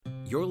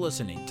You're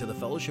listening to the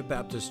Fellowship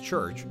Baptist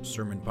Church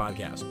Sermon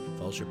Podcast.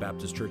 Fellowship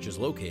Baptist Church is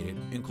located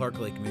in Clark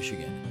Lake,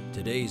 Michigan.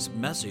 Today's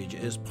message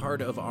is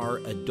part of our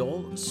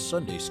Adult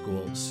Sunday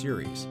School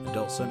series.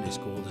 Adult Sunday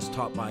School is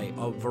taught by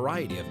a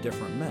variety of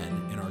different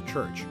men in our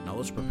church. Now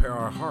let's prepare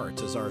our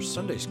hearts as our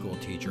Sunday School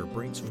teacher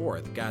brings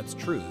forth God's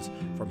truths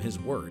from His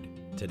Word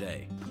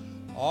today.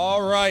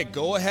 All right,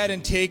 go ahead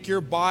and take your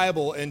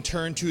Bible and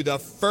turn to the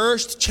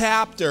first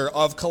chapter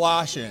of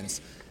Colossians.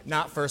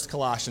 Not First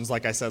Colossians,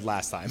 like I said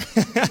last time.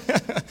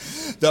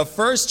 The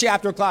first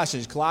chapter of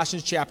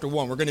Colossians chapter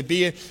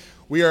 1.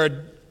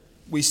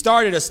 We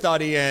started a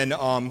study in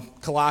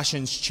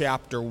Colossians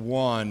chapter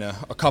 1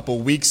 a couple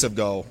weeks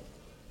ago,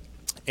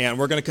 and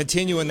we're going to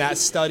continue in that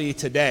study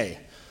today.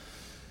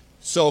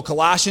 So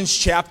Colossians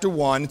chapter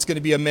 1, it's going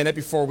to be a minute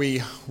before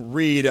we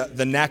read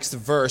the next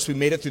verse. We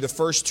made it through the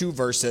first two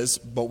verses,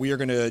 but we are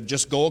going to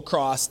just go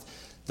across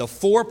the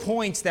 4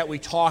 points that we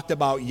talked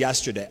about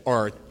yesterday,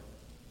 or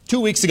 2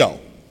 weeks ago.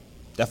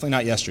 Definitely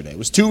not yesterday. It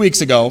was 2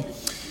 weeks ago.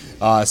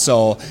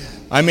 Isaac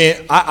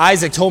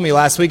told me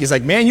last week, he's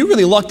like, man, you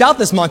really lucked out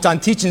this month on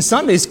teaching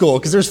Sunday school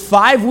because there's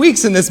 5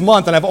 weeks in this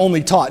month and I've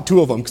only taught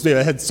 2 of them because we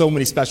had so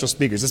many special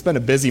speakers. It's been a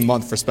busy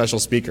month for special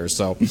speakers.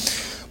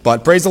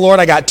 But praise the Lord,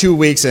 I got 2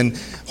 weeks and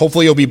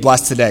hopefully you'll be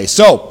blessed today.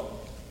 So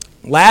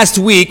last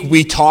week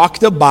we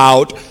talked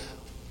about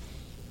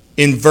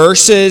in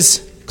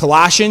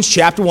Colossians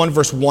chapter 1,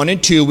 verse 1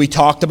 and 2, we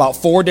talked about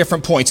 4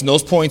 different points. And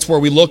those points where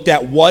we looked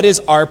at what is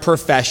our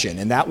profession,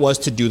 and that was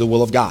to do the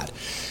will of God.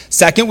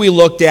 Second, we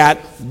looked at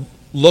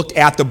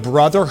the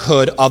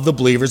brotherhood of the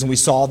believers, and we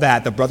saw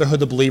that the brotherhood of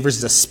the believers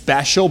is a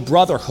special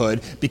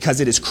brotherhood because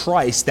it is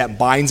Christ that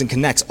binds and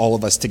connects all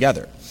of us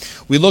together.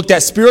 We looked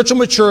at spiritual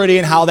maturity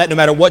and how that no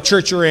matter what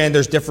church you're in,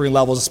 there's differing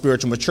levels of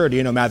spiritual maturity,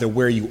 and no matter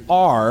where you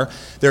are,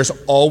 there's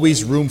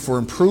always room for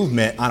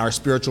improvement on our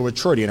spiritual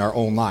maturity in our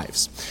own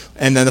lives.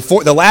 And then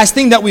the last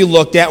thing that we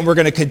looked at, and we're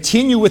going to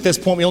continue with this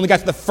point, we only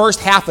got to the first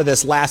half of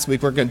this last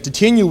week, we're going to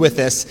continue with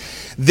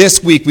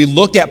this week. We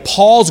looked at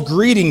Paul's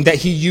greeting that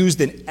he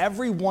used in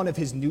every one of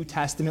his New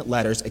Testament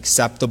letters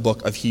except the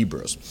book of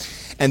Hebrews.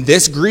 And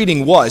this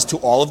greeting was, to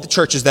all of the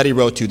churches that he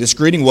wrote to, this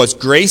greeting was,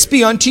 grace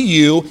be unto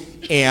you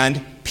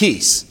and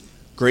peace.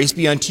 Grace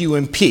be unto you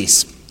and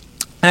peace.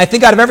 And I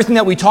think out of everything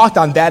that we talked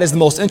on, that is the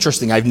most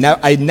interesting.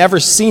 I'd never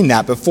seen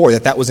that before,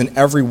 that was in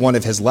every one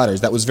of his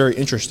letters. That was very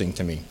interesting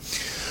to me.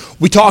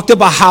 We talked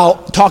about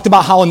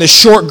how in this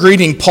short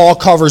greeting, Paul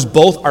covers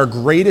both our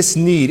greatest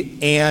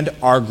need and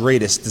our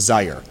greatest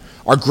desire.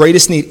 Our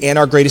greatest need and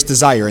our greatest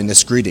desire in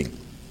this greeting.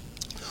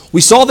 We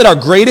saw that our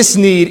greatest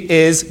need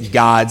is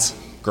God's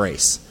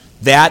grace.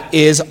 That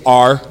is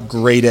our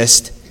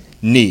greatest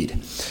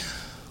need.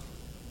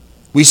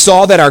 We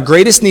saw that our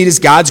greatest need is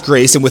God's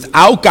grace, and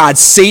without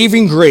God's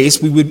saving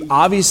grace, we would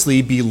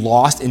obviously be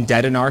lost and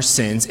dead in our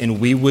sins,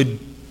 and we would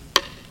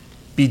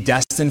be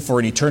destined for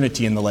an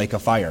eternity in the lake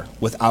of fire.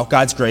 Without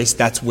God's grace,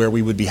 that's where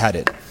we would be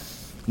headed.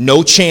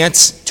 No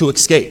chance to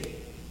escape.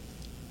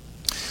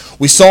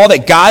 We saw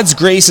that God's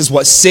grace is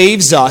what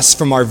saves us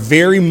from our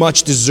very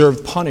much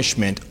deserved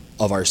punishment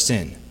of our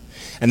sin.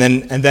 And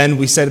then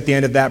we said at the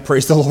end of that,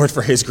 praise the Lord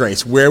for His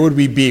grace. Where would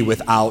we be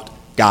without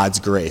God's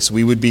grace?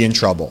 We would be in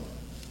trouble.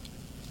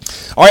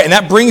 All right, and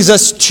that brings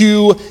us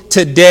to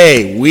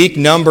today, week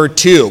number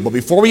 2. But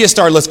before we get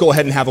started, let's go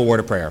ahead and have a word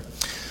of prayer.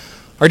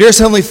 Our dearest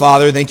Heavenly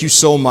Father, thank you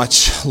so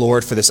much,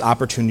 Lord, for this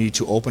opportunity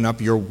to open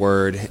up your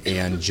word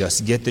and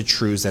just get the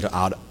truths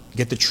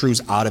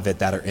out of it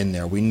that are in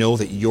there. We know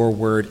that your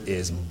word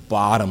is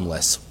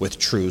bottomless with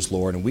truths,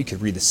 Lord, and we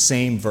could read the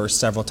same verse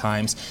several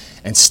times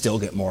and still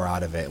get more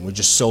out of it. And we're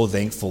just so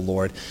thankful,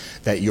 Lord,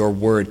 that your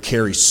word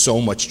carries so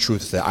much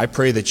truth with it. I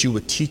pray that you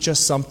would teach us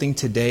something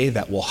today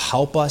that will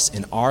help us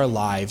in our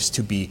lives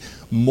to be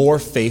more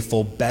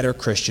faithful, better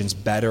Christians,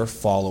 better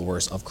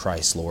followers of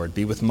Christ, Lord.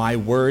 Be with my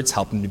words,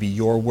 help them to be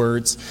your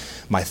words,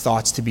 my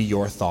thoughts to be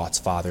your thoughts,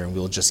 Father, and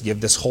we'll just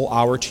give this whole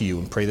hour to you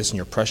and pray this in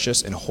your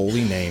precious and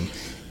holy name.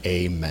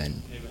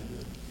 Amen.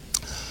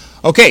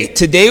 Okay,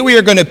 today we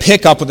are going to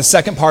pick up with the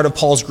second part of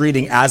Paul's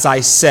greeting, as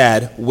I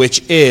said,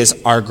 which is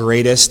our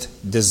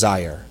greatest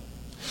desire.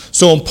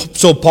 So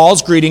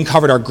Paul's greeting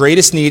covered our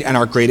greatest need and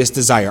our greatest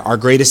desire. Our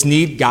greatest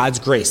need, God's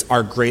grace.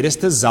 Our greatest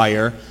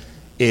desire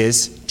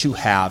is to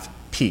have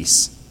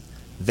peace.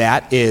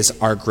 That is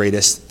our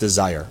greatest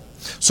desire.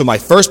 So my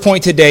first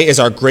point today is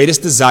our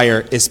greatest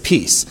desire is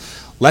peace.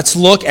 Let's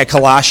look at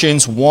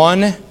Colossians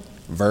 1,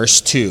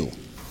 verse 2.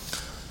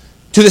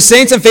 To the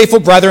saints and faithful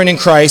brethren in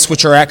Christ,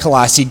 which are at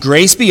Colossae,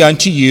 grace be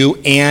unto you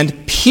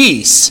and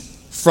peace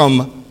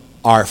from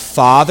our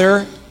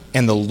Father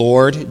and the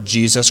Lord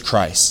Jesus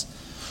Christ.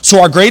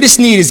 So our greatest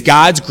need is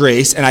God's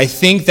grace, and I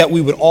think that we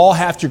would all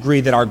have to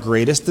agree that our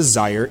greatest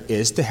desire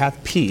is to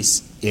have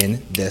peace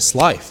in this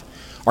life.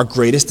 Our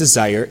greatest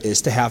desire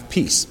is to have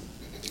peace.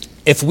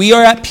 If we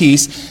are at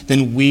peace,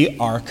 then we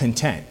are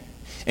content.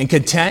 And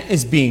content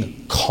is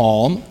being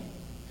calm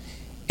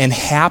and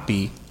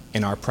happy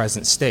in our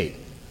present state.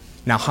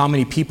 Now, how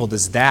many people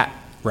does that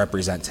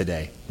represent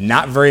today?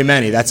 Not very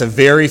many. That's a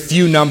very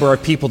few number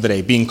of people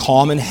today, being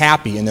calm and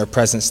happy in their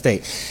present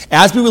state.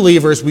 As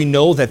believers, we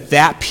know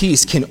that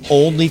peace can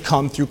only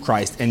come through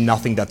Christ and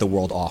nothing that the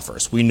world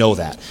offers. We know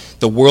that.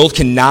 The world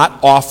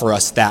cannot offer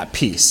us that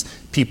peace.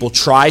 People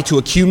try to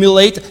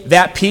accumulate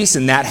that peace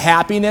and that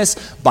happiness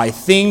by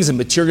things and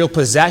material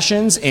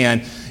possessions,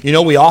 and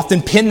we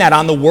often pin that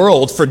on the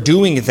world for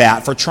doing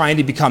that, for trying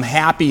to become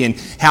happy and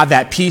have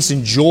that peace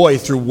and joy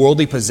through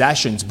worldly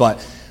possessions.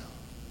 But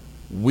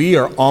we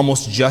are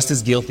almost just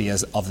as guilty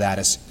of that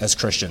as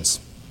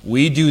Christians.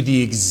 We do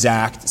the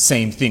exact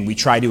same thing. We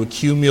try to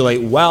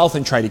accumulate wealth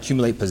and try to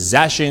accumulate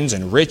possessions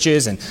and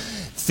riches and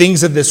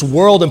things of this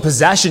world and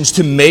possessions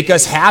to make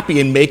us happy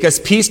and make us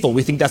peaceful.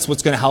 We think that's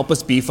what's going to help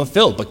us be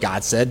fulfilled. But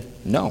God said,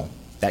 no,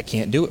 that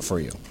can't do it for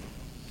you.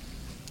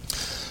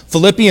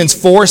 Philippians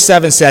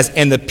 4:7 says,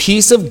 "And the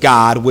peace of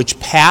God which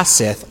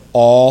passeth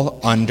all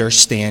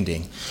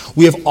understanding."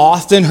 We have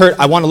often heard,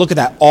 I want to look at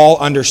that all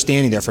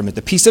understanding there for a minute.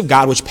 The peace of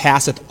God which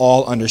passeth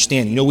all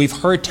understanding. We've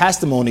heard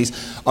testimonies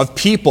of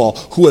people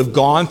who have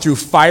gone through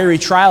fiery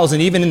trials,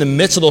 and even in the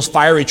midst of those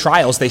fiery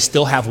trials, they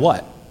still have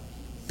what?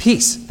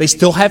 Peace. They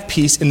still have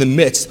peace in the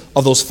midst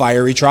of those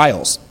fiery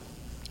trials.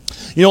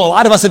 A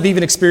lot of us have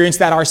even experienced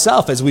that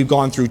ourselves as we've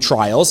gone through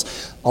trials.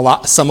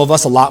 Some of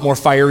us a lot more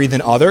fiery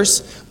than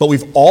others, but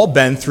we've all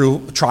been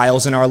through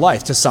trials in our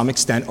life to some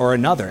extent or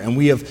another. And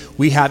we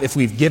have, if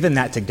we've given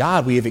that to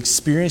God, we have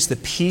experienced the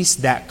peace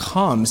that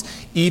comes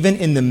even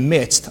in the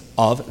midst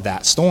of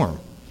that storm.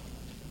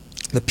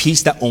 The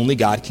peace that only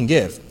God can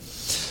give.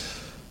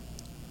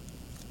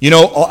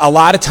 A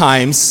lot of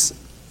times,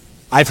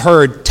 I've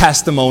heard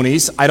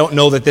testimonies. I don't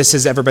know that this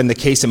has ever been the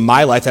case in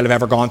my life, that I've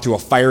ever gone through a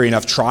fiery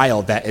enough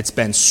trial that it's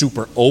been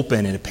super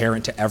open and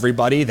apparent to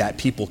everybody, that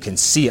people can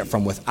see it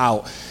from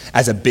without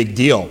as a big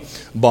deal.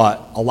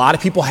 But a lot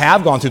of people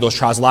have gone through those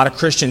trials. A lot of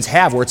Christians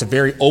have, where it's a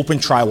very open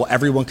trial where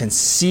everyone can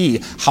see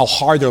how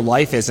hard their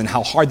life is and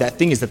how hard that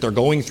thing is that they're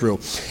going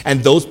through.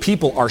 And those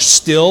people are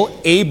still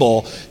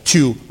able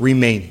to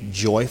remain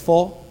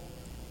joyful,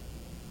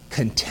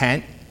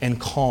 content, and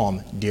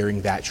calm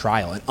during that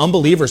trial. And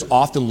unbelievers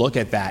often look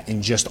at that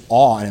in just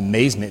awe and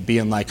amazement,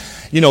 being like,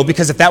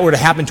 because if that were to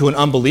happen to an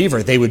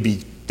unbeliever, they would be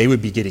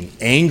getting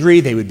angry,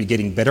 they would be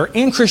getting bitter.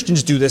 And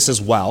Christians do this as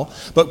well.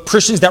 But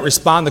Christians that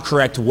respond the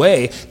correct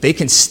way, they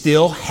can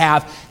still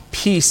have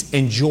peace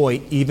and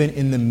joy even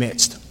in the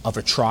midst of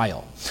a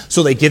trial.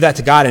 So they give that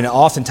to God, and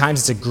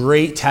oftentimes it's a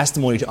great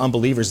testimony to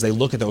unbelievers. They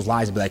look at those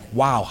lives and be like,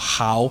 wow,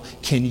 how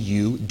can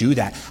you do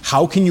that?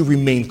 How can you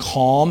remain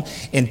calm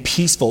and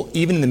peaceful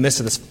even in the midst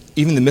of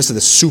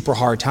this super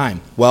hard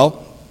time?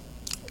 Well,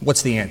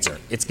 what's the answer?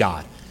 It's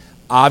God.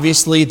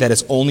 Obviously, that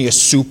is only a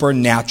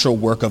supernatural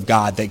work of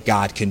God that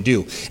God can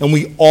do. And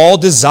we all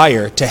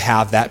desire to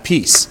have that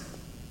peace.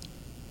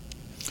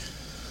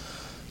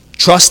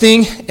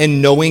 Trusting and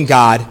knowing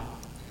God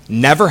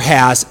never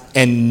has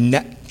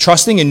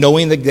trusting and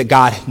knowing that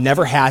God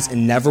never has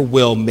and never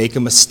will make a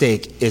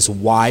mistake is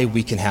why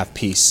we can have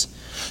peace.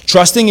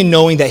 Trusting and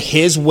knowing that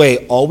His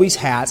way always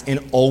has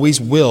and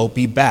always will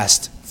be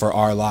best for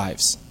our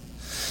lives.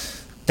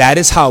 That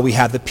is how we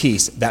have the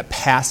peace that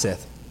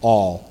passeth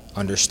all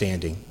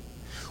understanding.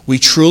 We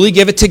truly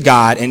give it to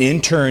God, and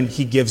in turn,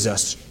 He gives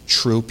us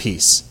true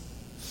peace.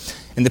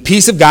 And the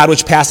peace of God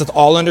which passeth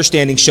all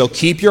understanding shall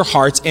keep your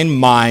hearts and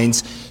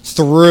minds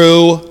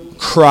through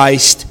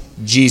Christ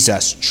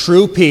Jesus.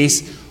 True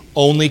peace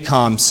only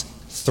comes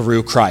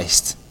through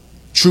Christ.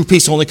 True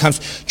peace only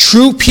comes.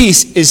 True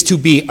peace is to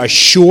be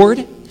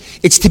assured.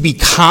 It's to be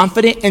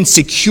confident and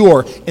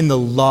secure in the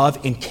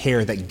love and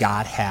care that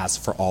God has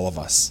for all of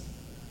us.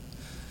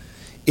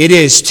 It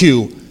is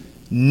to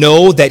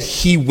know that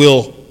He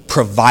will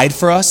provide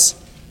for us,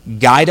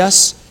 guide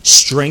us,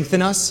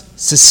 strengthen us,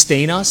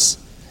 sustain us,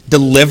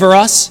 deliver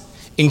us,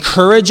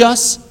 encourage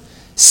us,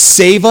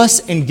 save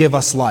us, and give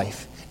us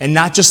life. And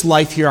not just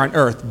life here on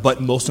earth, but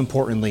most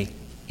importantly,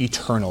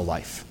 eternal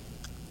life.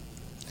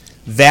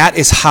 That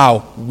is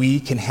how we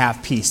can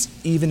have peace,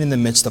 even in the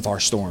midst of our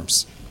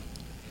storms.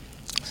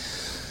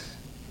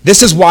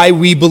 This is why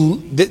we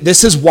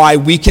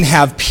can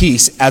have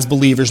peace as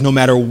believers, no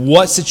matter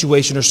what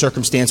situation or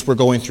circumstance we're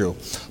going through.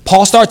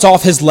 Paul starts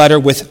off his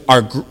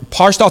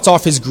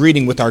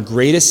greeting with our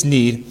greatest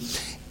need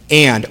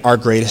and our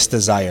greatest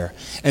desire.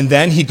 And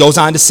then he goes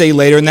on to say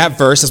later in that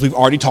verse, as we've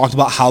already talked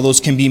about, how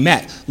those can be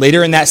met.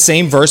 Later in that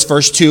same verse,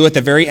 verse 2, at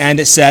the very end,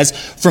 it says,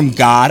 from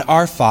God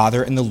our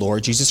Father and the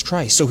Lord Jesus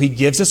Christ. So he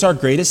gives us our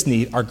greatest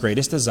need, our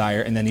greatest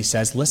desire, and then he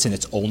says, listen,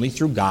 it's only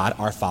through God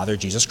our Father,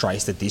 Jesus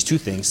Christ, that these two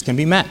things can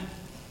be met.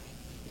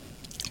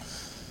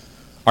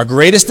 Our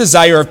greatest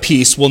desire of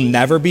peace will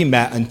never be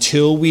met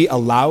until we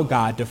allow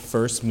God to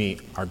first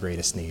meet our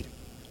greatest need.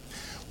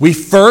 We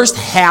first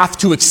have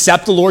to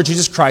accept the Lord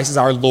Jesus Christ as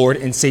our Lord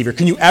and Savior.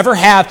 Can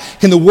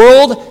the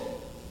world,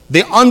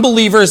 the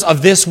unbelievers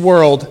of this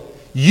world,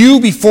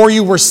 you before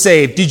you were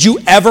saved, did you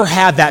ever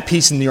have that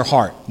peace in your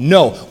heart?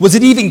 No. Were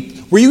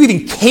you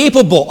even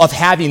capable of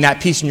having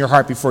that peace in your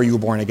heart before you were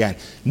born again?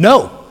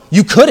 No,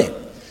 you couldn't.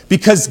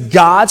 because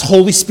God's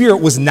Holy Spirit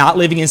was not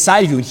living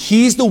inside of you. And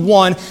he's the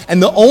one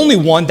and the only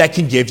one that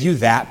can give you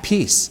that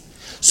peace.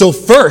 So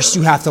first,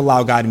 you have to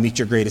allow God to meet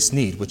your greatest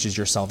need, which is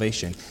your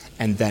salvation.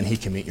 And then he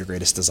can meet your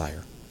greatest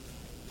desire.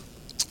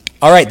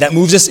 All right, that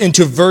moves us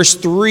into verse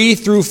 3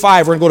 through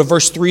 5. We're going to go to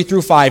verse 3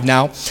 through 5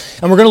 now.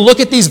 And we're going to look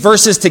at these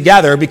verses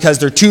together because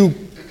they're too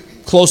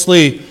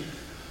closely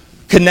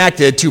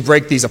connected to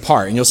break these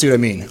apart. And you'll see what I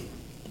mean.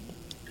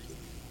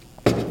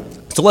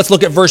 So let's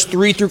look at verse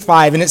 3 through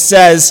 5. And it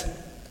says,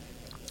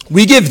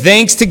 "We give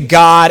thanks to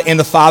God and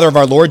the Father of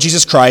our Lord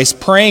Jesus Christ,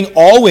 praying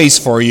always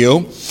for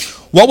you."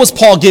 What was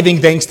Paul giving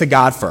thanks to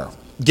God for?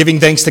 Giving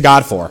thanks to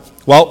God for?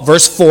 Well,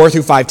 verse 4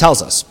 through 5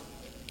 tells us,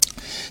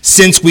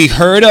 "Since we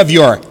heard of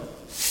your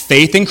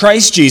faith in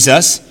Christ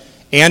Jesus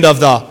and of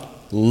the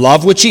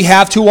love which ye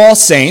have to all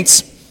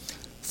saints,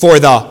 for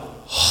the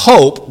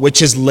hope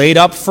which is laid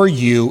up for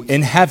you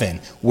in heaven,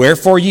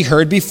 wherefore ye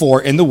heard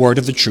before in the word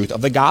of the truth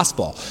of the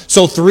gospel."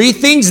 So 3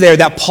 things there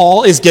that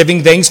Paul is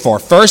giving thanks for.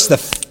 First,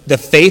 the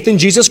faith in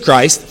Jesus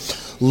Christ,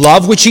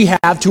 love which ye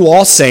have to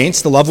all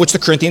saints, the love which the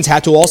Corinthians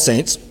had to all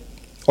saints,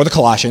 or the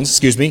Colossians,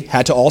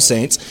 had to all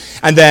saints,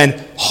 and then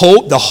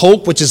hope, the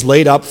hope which is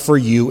laid up for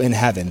you in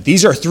heaven.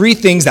 These are 3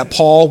 things that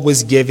Paul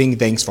was giving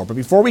thanks for. But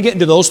before we get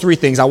into those 3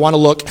 things, I want to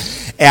look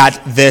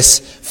at this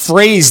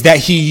phrase that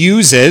he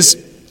uses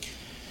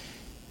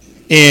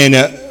in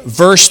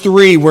verse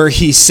 3 where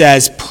he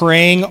says,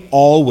 "Praying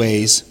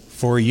always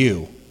for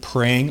you."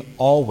 Praying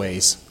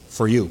always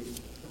for you.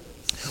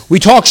 We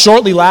talked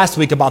shortly last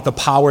week about the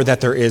power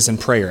that there is in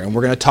prayer, and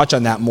we're going to touch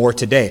on that more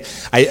today.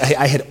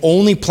 I had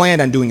only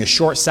planned on doing a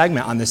short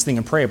segment on this thing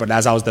in prayer, but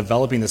as I was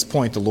developing this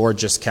point, the Lord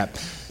just kept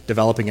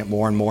developing it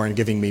more and more and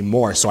giving me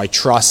more. So I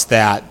trust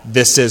that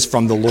this is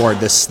from the Lord,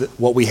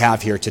 what we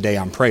have here today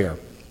on prayer.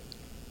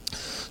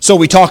 So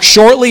we talked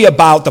shortly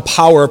about the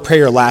power of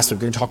prayer last week.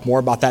 We're going to talk more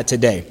about that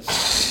today.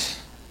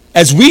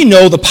 As we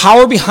know, the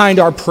power behind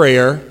our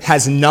prayer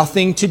has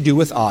nothing to do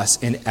with us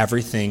and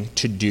everything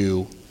to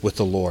do with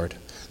the Lord.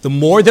 The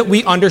more that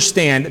we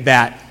understand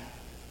that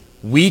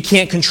we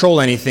can't control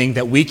anything,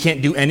 that we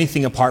can't do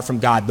anything apart from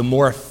God, the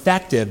more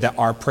effective that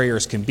our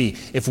prayers can be.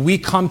 If we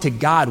come to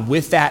God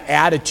with that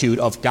attitude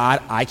of, "God,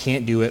 I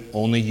can't do it,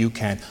 only you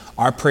can,"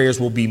 our prayers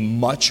will be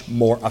much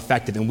more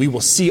effective, and we will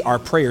see our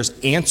prayers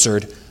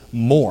answered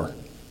more.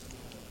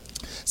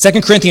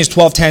 2 Corinthians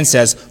 12:10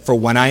 says, "For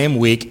when I am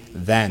weak,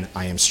 then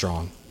I am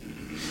strong."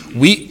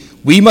 We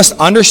must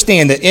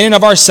understand that in and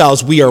of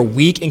ourselves, we are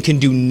weak and can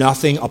do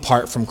nothing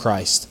apart from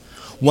Christ.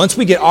 Once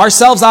we get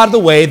ourselves out of the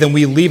way, then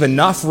we leave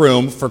enough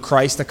room for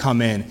Christ to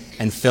come in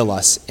and fill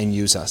us and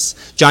use us.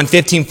 John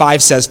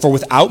 15:5 says, "For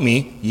without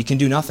me, ye can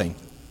do nothing."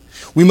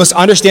 We must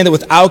understand that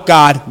without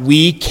God,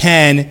 we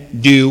can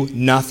do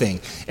nothing.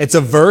 It's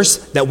a verse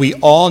that we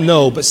all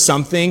know, but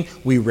something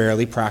we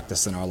rarely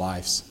practice in our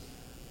lives.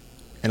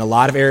 In a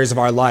lot of areas of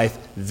our life,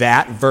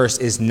 that verse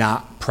is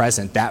not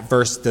present. That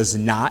verse does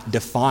not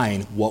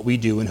define what we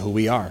do and who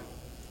we are.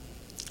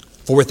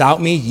 "For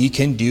without me, ye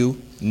can do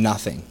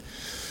nothing."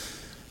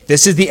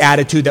 This is the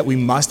attitude that we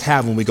must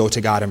have when we go to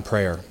God in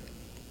prayer.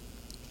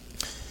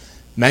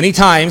 Many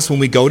times when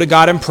we go to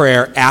God in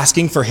prayer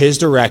asking for his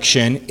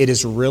direction, it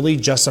is really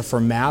just a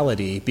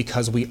formality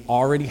because we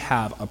already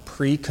have a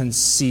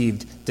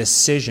preconceived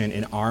decision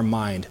in our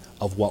mind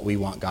of what we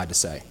want God to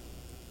say.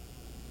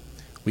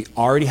 We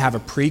already have a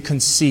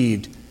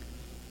preconceived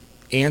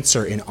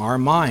answer in our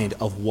mind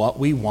of what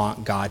we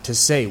want God to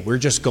say. We're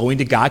just going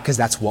to God because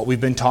that's what we've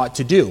been taught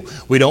to do.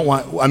 We don't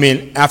want,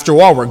 after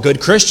all, we're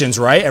good Christians,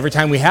 right? Every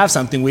time we have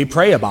something, we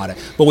pray about it.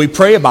 But we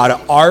pray about it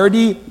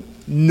already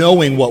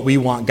knowing what we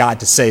want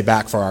God to say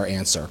back for our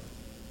answer.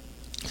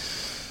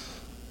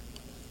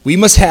 We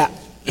must have,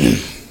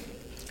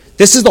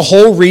 this is the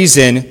whole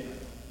reason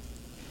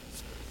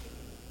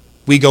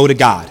we go to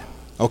God,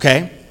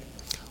 okay?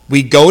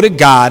 We go to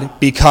God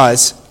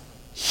because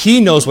he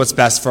knows what's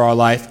best for our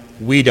life.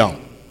 We don't,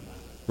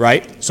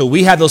 right? So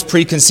we have those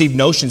preconceived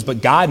notions,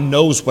 but God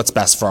knows what's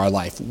best for our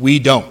life. We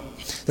don't.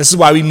 This is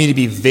why we need to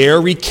be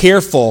very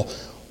careful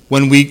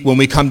when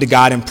we come to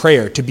God in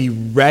prayer, to be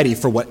ready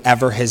for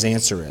whatever his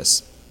answer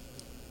is.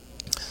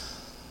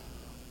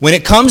 When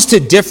it comes to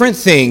different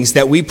things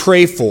that we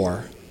pray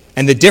for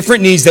and the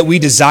different needs that we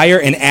desire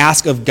and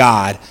ask of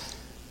God,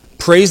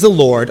 praise the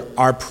Lord,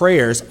 our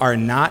prayers are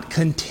not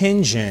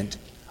contingent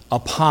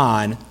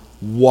upon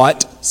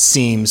what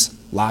seems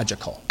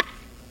logical.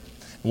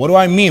 What do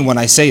I mean when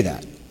I say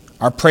that?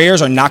 Our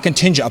prayers are not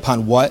contingent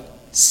upon what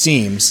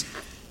seems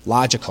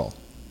logical.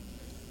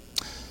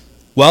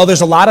 Well,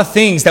 there's a lot of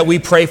things that we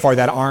pray for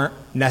that aren't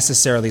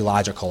necessarily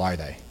logical, are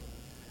they?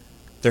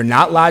 They're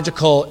not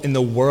logical in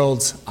the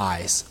world's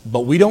eyes,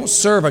 but we don't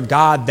serve a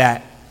God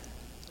that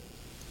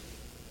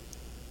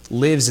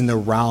lives in the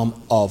realm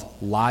of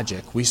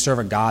logic. We serve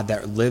a God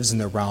that lives in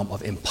the realm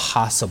of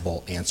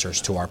impossible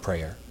answers to our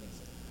prayer.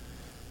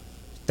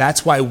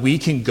 That's why we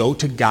can go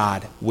to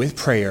God with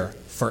prayer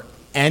for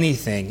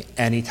anything,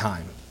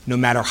 anytime, no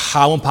matter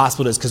how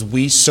impossible it is, because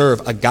we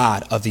serve a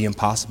God of the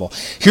impossible.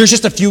 Here's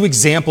just a few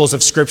examples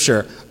of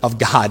Scripture of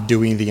God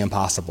doing the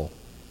impossible.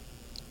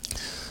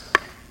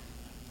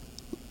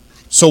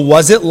 So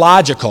was it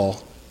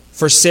logical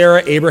for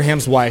Sarah,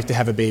 Abraham's wife, to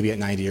have a baby at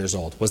 90 years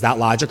old? Was that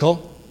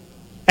logical?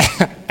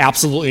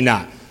 Absolutely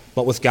not.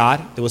 But with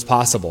God, it was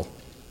possible.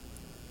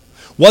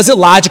 Was it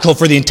logical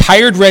for the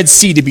entire Red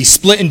Sea to be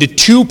split into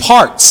two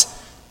parts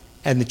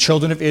and the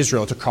children of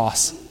Israel to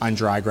cross on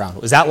dry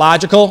ground? Was that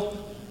logical?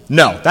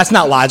 No, that's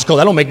not logical.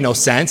 That don't make no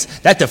sense.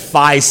 That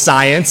defies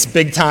science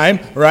big time,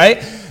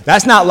 right?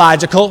 That's not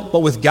logical, but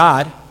with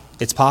God,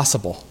 it's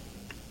possible.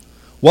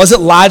 Was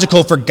it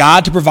logical for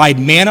God to provide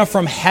manna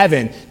from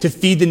heaven to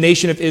feed the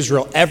nation of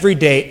Israel every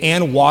day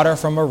and water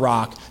from a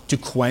rock to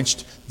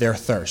quench their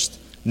thirst?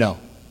 No,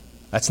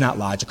 that's not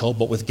logical,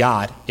 but with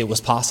God, it was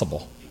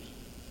possible.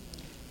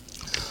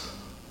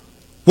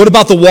 What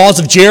about the walls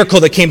of Jericho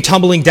that came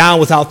tumbling down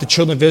without the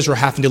children of Israel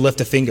having to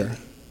lift a finger?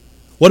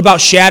 What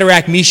about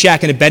Shadrach,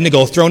 Meshach, and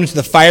Abednego thrown into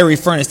the fiery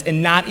furnace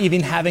and not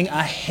even having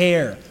a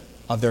hair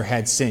of their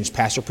head singed?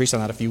 Pastor preached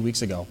on that a few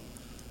weeks ago.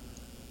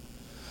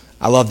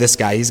 I love this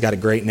guy. He's got a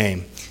great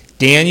name.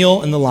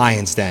 Daniel in the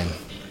lion's den.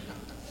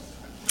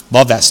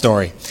 Love that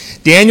story.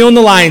 Daniel in the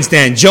lion's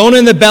den, Jonah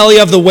in the belly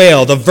of the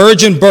whale, the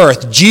virgin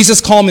birth,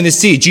 Jesus calming the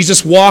sea,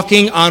 Jesus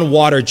walking on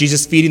water,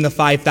 Jesus feeding the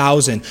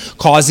 5,000,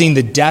 causing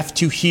the deaf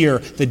to hear,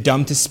 the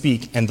dumb to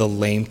speak, and the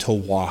lame to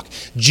walk.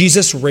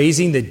 Jesus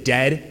raising the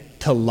dead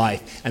to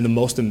life. And the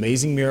most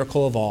amazing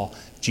miracle of all,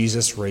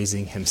 Jesus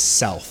raising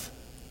himself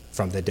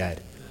from the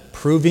dead,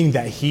 proving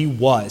that he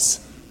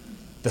was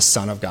the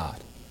Son of God.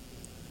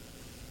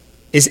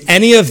 Is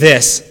any of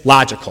this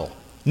logical?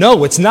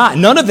 No, it's not.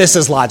 None of this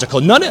is logical.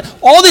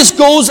 All this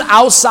goes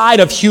outside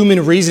of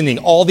human reasoning.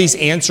 All these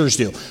answers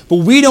do. But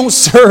we don't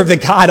serve the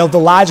God of the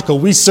logical.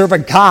 We serve a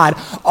God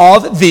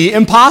of the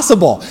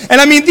impossible. And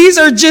I mean, this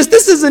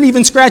isn't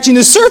even scratching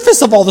the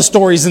surface of all the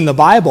stories in the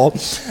Bible.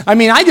 I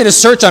mean, I did a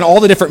search on all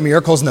the different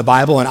miracles in the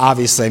Bible, and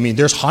obviously, I mean,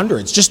 there's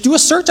hundreds. Just do a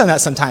search on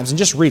that sometimes and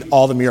just read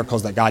all the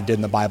miracles that God did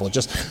in the Bible.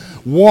 Just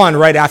one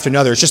right after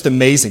another. It's just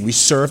amazing. We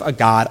serve a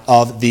God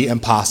of the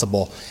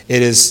impossible.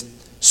 It is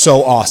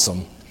so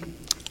awesome.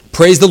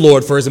 Praise the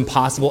Lord for his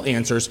impossible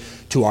answers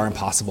to our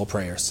impossible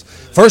prayers.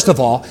 First of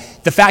all,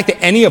 the fact that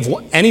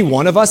any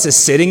one of us is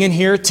sitting in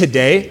here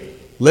today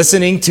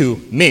listening to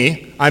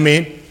me, I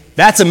mean,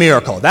 that's a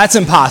miracle. That's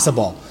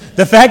impossible.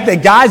 The fact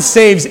that God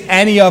saves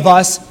any of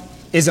us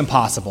is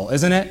impossible,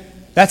 isn't it?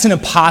 That's an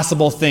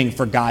impossible thing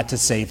for God to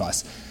save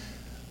us.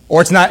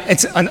 Or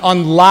it's an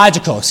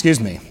unlogical,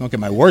 don't get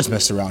my words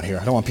mixed around here.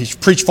 I don't want to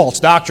preach false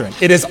doctrine.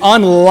 It is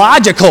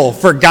unlogical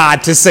for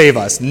God to save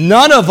us.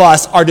 None of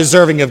us are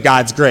deserving of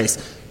God's grace.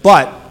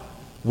 But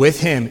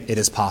with him, it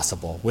is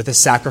possible. With the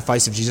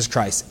sacrifice of Jesus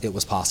Christ, it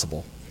was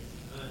possible.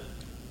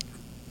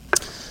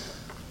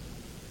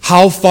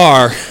 How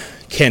far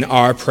can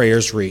our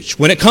prayers reach?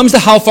 When it comes to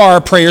how far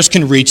our prayers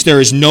can reach,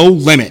 there is no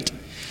limit.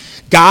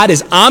 God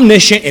is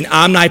omniscient and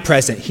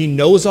omnipresent. He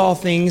knows all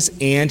things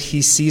and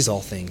he sees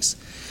all things.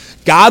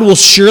 God will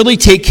surely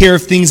take care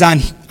of things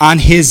on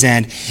his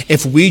end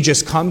if we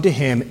just come to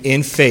him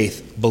in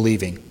faith,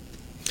 believing.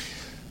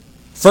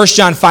 1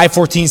 John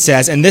 5:14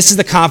 says, and this is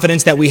the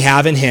confidence that we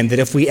have in him, that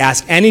if we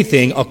ask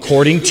anything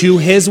according to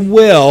his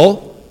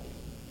will,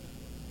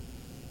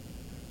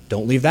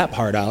 don't leave that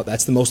part out,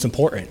 that's the most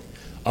important.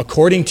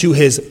 According to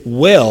his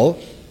will,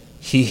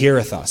 he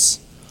heareth us.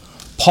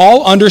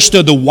 Paul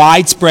understood the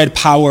widespread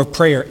power of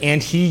prayer,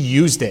 and he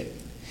used it.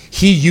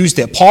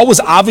 Paul was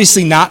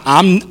obviously not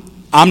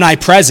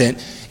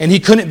omnipresent, and he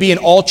couldn't be in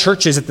all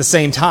churches at the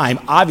same time,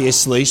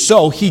 obviously,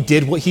 so he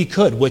did what he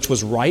could, which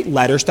was write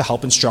letters to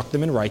help instruct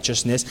them in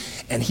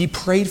righteousness, and he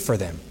prayed for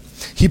them.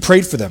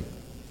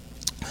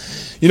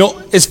 You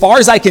know, as far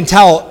as I can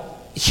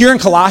tell, here in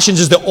Colossians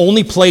is the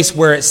only place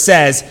where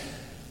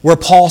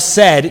Paul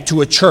said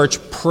to a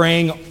church,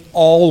 praying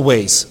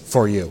always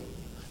for you.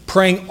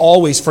 Praying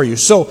always for you.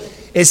 So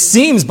it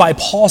seems by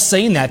Paul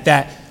saying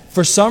that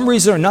for some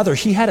reason or another,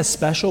 he had a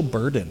special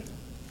burden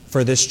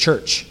for this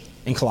church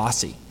in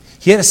Colossae.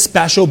 He had a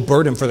special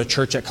burden for the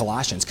church at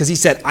Colossians because he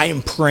said, I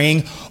am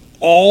praying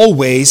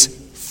always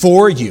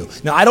for you.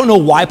 Now, I don't know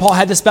why Paul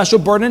had this special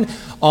burden.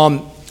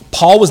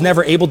 Paul was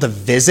never able to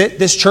visit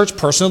this church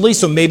personally,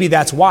 so maybe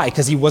that's why,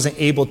 because he wasn't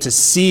able to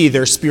see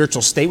their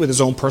spiritual state with his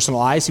own personal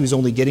eyes. He was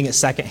only getting it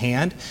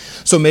secondhand.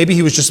 So maybe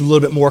he was just a little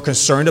bit more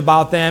concerned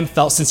about them,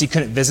 felt since he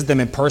couldn't visit them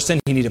in person,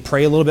 he needed to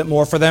pray a little bit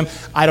more for them.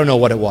 I don't know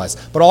what it was.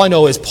 But all I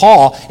know is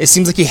Paul, it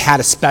seems like he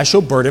had a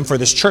special burden for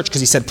this church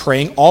because he said,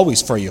 praying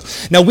always for you.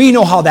 Now, we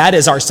know how that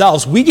is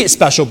ourselves. We get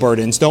special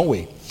burdens, don't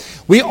we?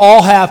 We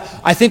all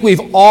have, I think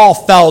we've all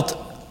felt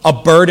a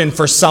burden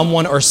for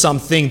someone or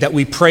something that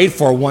we prayed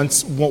for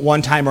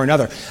one time or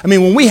another. I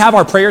mean, when we have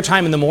our prayer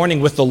time in the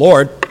morning with the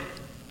Lord,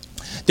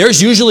 there's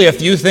usually a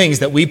few things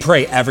that we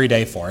pray every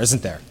day for,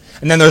 isn't there?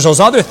 And then there's those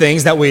other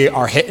things that we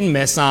are hit and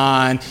miss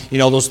on,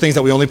 those things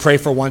that we only pray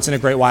for once in a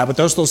great while, but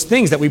there's those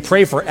things that we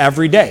pray for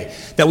every day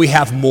that we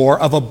have more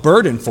of a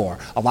burden for.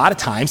 A lot of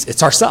times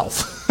it's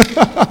ourselves,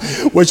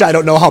 which I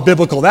don't know how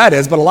biblical that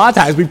is, but a lot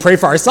of times we pray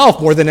for ourselves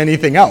more than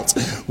anything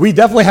else. We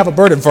definitely have a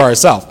burden for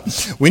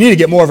ourselves. We need to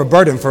get more of a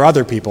burden for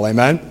other people,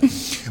 amen?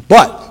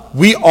 But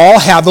we all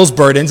have those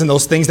burdens and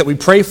those things that we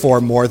pray for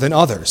more than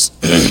others.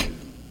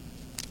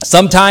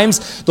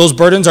 Sometimes those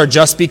burdens are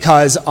just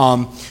because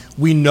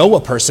we know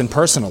a person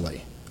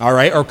personally, all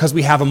right, or because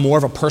we have more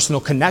of a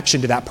personal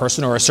connection to that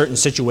person or a certain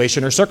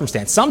situation or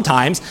circumstance.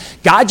 Sometimes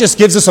God just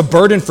gives us a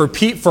burden for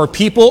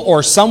people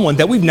or someone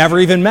that we've never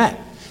even met.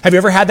 Have you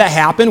ever had that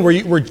happen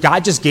where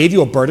God just gave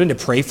you a burden to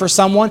pray for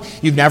someone?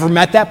 You've never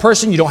met that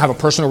person. You don't have a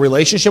personal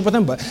relationship with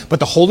them, but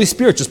the Holy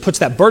Spirit just puts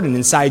that burden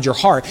inside your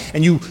heart,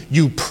 and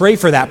you pray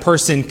for that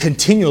person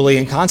continually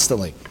and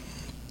constantly.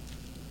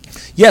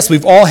 Yes,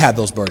 we've all had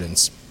those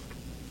burdens.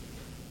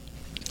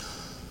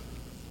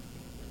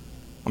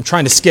 I'm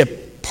trying to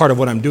skip part of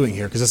what I'm doing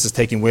here because this is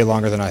taking way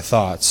longer than I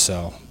thought,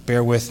 so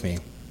bear with me.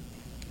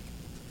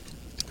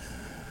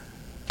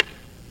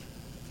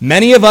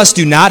 Many of us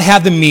do not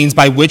have the means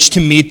by which to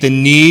meet the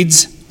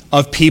needs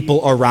of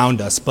people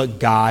around us, but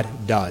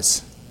God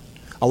does.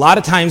 A lot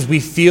of times we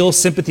feel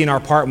sympathy in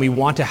our heart and we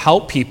want to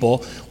help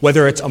people,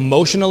 whether it's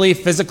emotionally,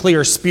 physically,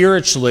 or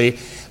spiritually,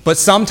 but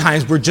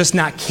sometimes we're just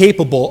not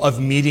capable of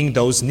meeting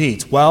those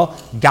needs. Well,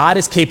 God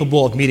is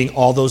capable of meeting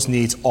all those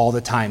needs all the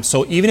time.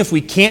 So even if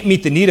we can't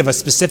meet the need of a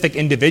specific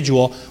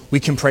individual, we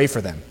can pray for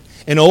them.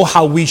 And oh,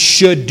 how we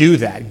should do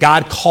that.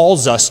 God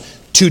calls us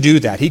to do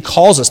that. He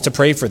calls us to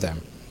pray for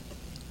them.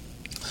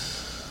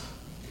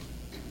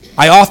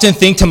 I often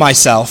think to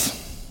myself,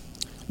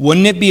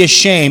 wouldn't it be a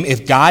shame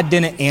if God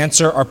didn't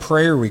answer a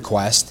prayer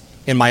request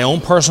in my own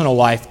personal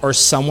life or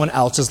someone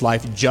else's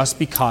life just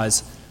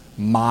because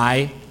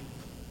my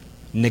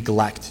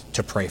neglect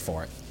to pray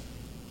for it?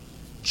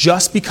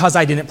 Just because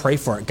I didn't pray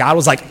for it. God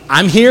was like,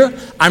 I'm here,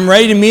 I'm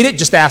ready to meet it,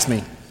 just ask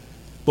me.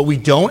 But we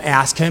don't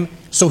ask him,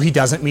 so he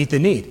doesn't meet the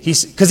need.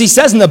 Because he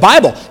says in the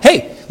Bible,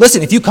 hey,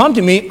 listen, if you come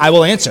to me, I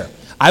will answer.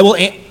 I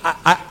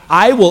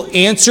will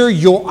answer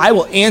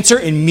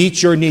and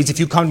meet your needs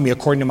if you come to me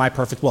according to my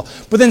perfect will.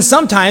 But then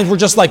sometimes we're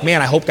just like,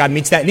 man, I hope God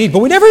meets that need. But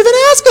we never even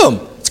ask him.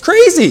 It's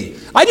crazy.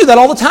 I do that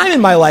all the time in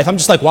my life. I'm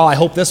just like, wow, I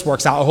hope this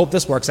works out. I hope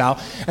this works out.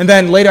 And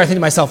then later I think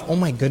to myself, oh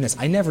my goodness,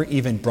 I never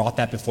even brought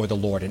that before the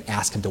Lord and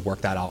asked him to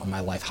work that out in my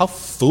life. How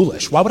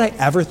foolish. Why would I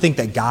ever think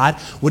that God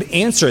would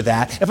answer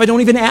that if I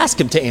don't even ask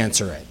him to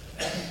answer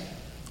it?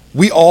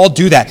 We all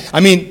do that.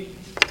 I mean,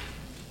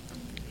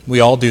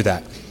 we all do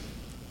that.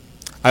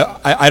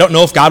 I don't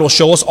know if God will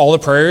show us all the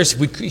prayers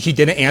he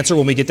didn't answer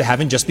when we get to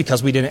heaven just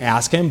because we didn't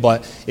ask him,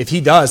 but if he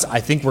does,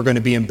 I think we're going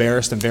to be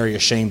embarrassed and very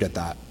ashamed at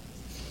that.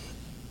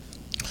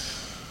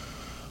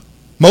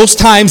 Most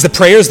times the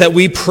prayers that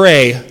we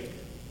pray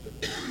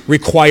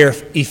require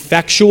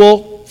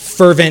effectual,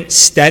 fervent,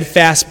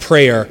 steadfast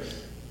prayer,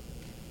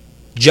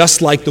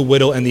 just like the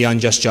widow and the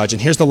unjust judge.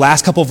 And here's the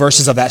last couple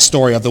verses of that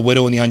story of the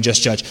widow and the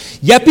unjust judge.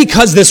 Yet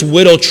because this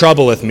widow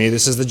troubleth me,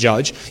 this is the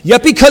judge,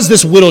 yet because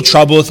this widow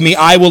troubleth me,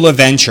 I will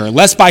avenge her,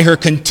 lest by her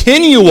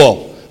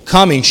continual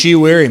coming she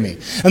weary me.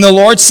 And the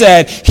Lord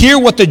said, hear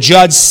what the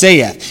judge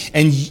saith,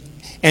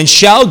 and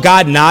shall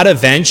God not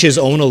avenge his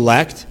own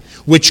elect,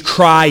 which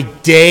cry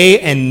day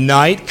and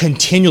night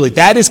continually?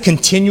 That is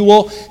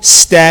continual,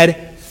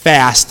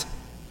 steadfast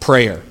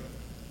prayer.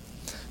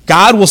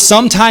 God will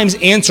sometimes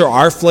answer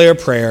our flare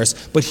prayers,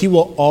 but he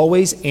will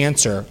always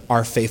answer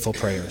our faithful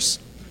prayers.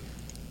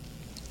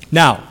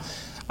 Now,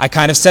 I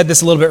kind of said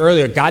this a little bit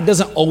earlier. God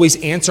doesn't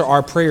always answer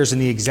our prayers in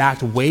the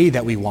exact way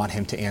that we want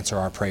him to answer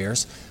our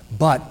prayers,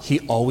 but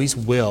he always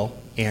will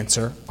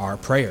answer our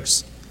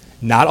prayers.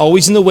 Not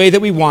always in the way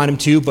that we want him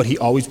to, but he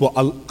always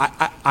will.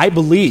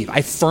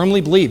 I firmly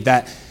believe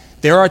that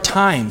there are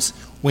times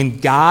when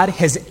God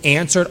has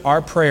answered our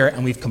prayer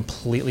and we've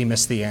completely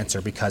missed the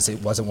answer because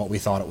it wasn't what we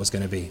thought it was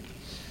going to be.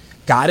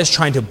 God is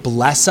trying to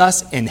bless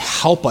us and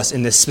help us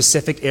in this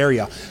specific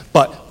area,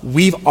 but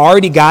we've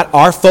already got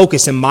our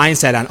focus and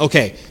mindset on,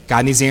 okay,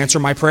 God needs to answer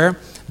my prayer.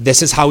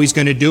 This is how he's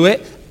going to do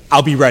it.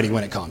 I'll be ready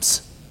when it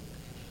comes.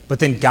 But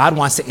then God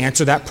wants to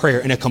answer that prayer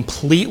in a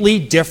completely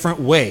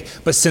different way.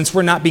 But since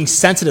we're not being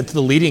sensitive to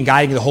the leading and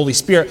guiding of the Holy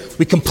Spirit,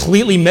 we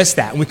completely miss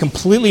that. And we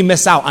completely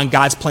miss out on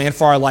God's plan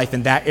for our life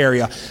in that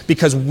area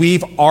because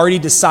we've already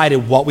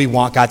decided what we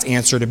want God's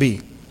answer to be.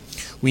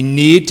 We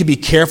need to be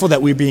careful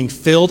that we're being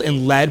filled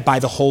and led by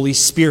the Holy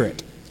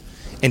Spirit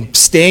and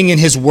staying in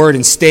his word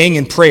and staying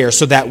in prayer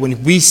so that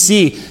when we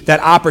see that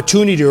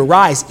opportunity to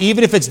arise,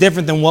 even if it's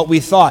different than what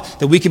we thought,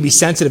 that we can be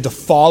sensitive to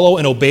follow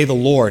and obey the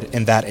Lord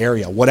in that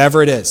area,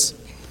 whatever it is.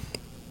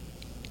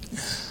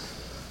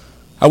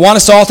 I want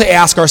us all to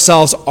ask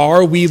ourselves,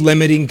 are we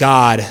limiting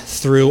God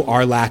through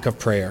our lack of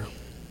prayer?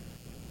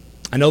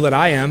 I know that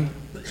I am.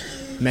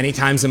 Many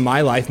times in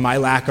my life, my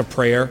lack of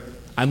prayer,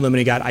 I'm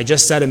limiting God. I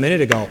just said a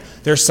minute ago,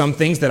 there's some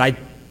things that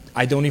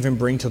I don't even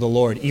bring to the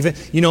Lord. Even,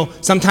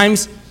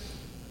 sometimes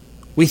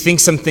we think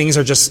some things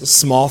are just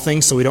small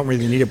things, so we don't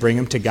really need to bring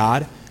them to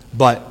God.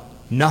 But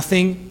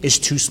nothing is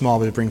too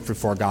small to bring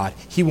before God.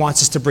 He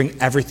wants us to bring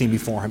everything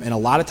before him. And a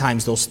lot of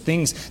times those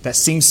things that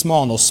seem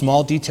small and those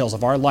small details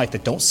of our life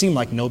that don't seem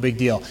like no big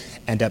deal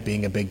end up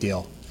being a big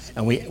deal.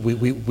 And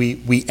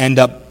we end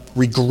up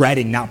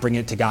regretting not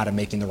bringing it to God and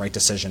making the right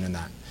decision in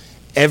that.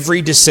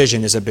 Every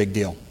decision is a big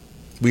deal.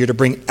 We are to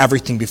bring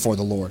everything before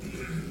the Lord.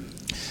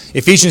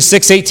 Ephesians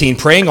 6:18,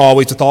 praying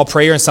always with all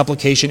prayer and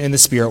supplication in the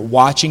Spirit,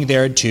 watching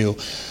thereto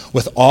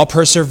with all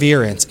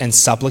perseverance and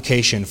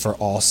supplication for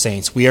all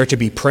saints. We are to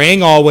be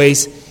praying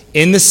always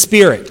in the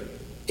Spirit.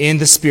 In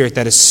the Spirit.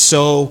 That is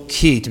so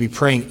key, to be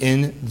praying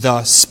in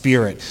the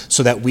Spirit,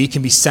 so that we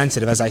can be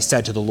sensitive, as I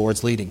said, to the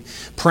Lord's leading.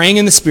 Praying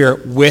in the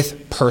Spirit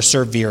with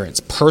perseverance.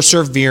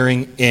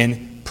 Persevering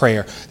in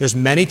prayer. There's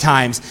many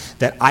times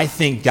that I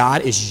think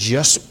God is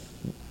just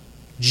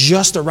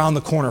around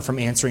the corner from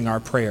answering our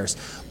prayers.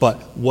 But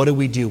what do?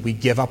 We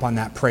give up on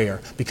that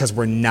prayer because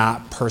we're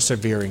not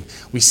persevering.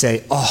 We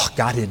say, oh,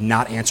 God did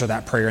not answer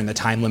that prayer in the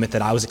time limit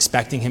that I was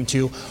expecting him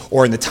to,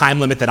 or in the time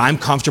limit that I'm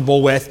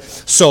comfortable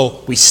with.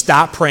 So we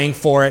stop praying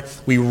for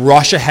it. We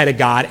rush ahead of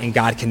God, and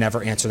God can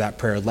never answer that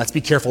prayer. Let's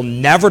be careful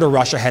never to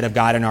rush ahead of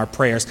God in our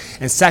prayers.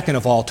 And second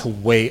of all, to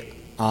wait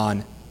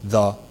on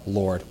the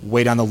Lord.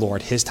 Wait on the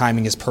Lord. His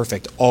timing is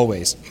perfect,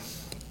 always.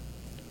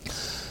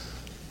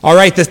 All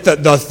right,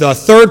 the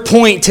third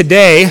point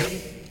today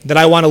that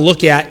I want to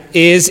look at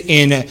is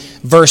in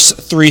verse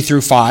 3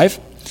 through 5.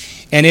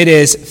 And it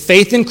is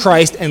faith in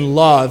Christ and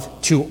love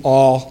to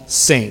all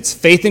saints.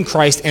 Faith in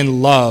Christ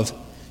and love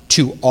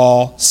to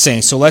all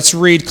saints. So let's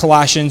read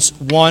Colossians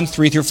 1,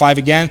 3 through 5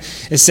 again.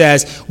 It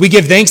says, we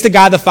give thanks to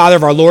God the Father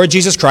of our Lord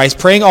Jesus Christ,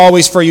 praying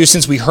always for you,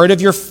 since we heard of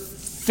your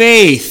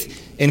faith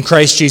in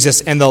Christ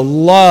Jesus and the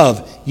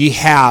love ye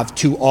have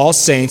to all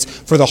saints,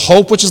 for the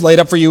hope which is laid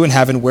up for you in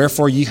heaven,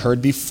 wherefore ye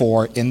heard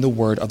before in the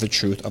word of the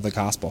truth of the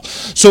gospel.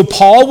 So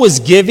Paul was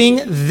giving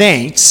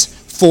thanks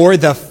for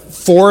the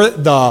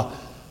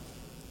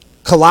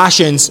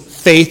Colossians'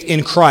 faith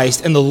in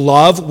Christ and the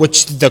love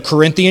which the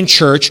Corinthian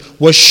church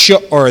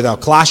the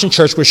Colossian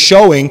church was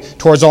showing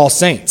towards all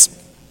saints.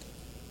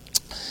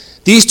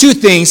 These two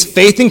things,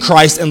 faith in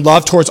Christ and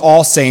love towards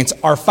all saints,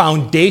 are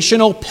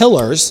foundational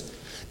pillars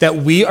that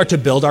we are to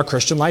build our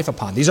Christian life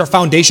upon. These are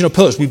foundational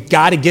pillars. We've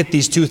got to get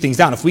these two things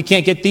down. If we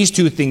can't get these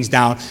two things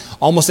down,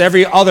 almost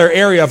every other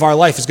area of our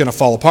life is going to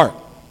fall apart.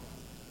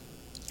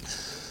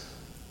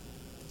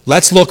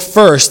 Let's look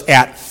first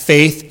at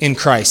faith in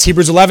Christ.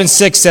 Hebrews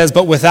 11:6 says,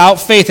 but without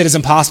faith it is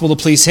impossible to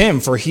please him,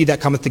 for he that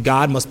cometh to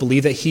God must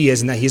believe that he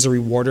is, and that he is a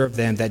rewarder of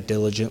them that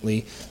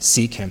diligently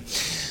seek him.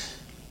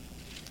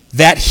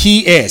 That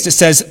he is. It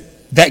says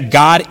that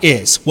God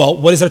is. Well,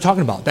 what is that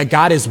talking about? That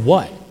God is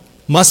what?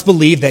 Must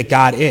believe that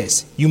God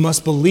is. You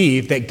must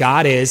believe that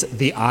God is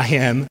the I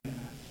am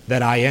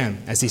that I am,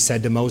 as he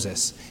said to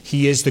Moses.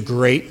 He is the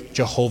great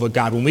Jehovah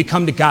God. When we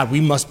come to God,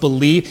 we must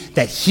believe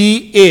that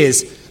he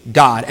is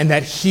God and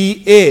that he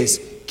is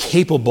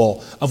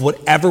capable of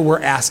whatever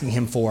we're asking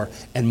him for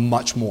and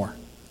much more.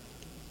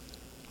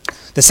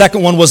 The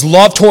second one was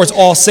love towards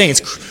all saints.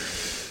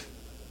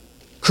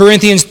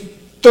 Corinthians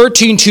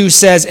 13:2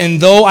 says, and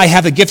though I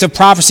have the gift of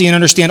prophecy and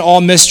understand all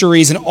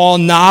mysteries and all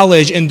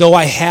knowledge, and though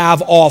I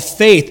have all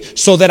faith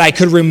so that I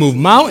could remove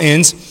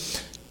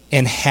mountains,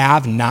 and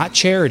have not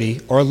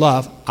charity or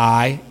love,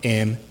 I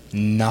am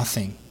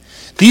nothing.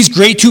 These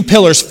great two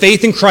pillars,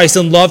 faith in Christ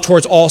and love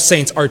towards all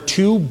saints, are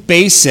two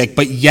basic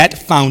but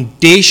yet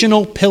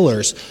foundational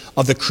pillars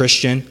of the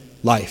Christian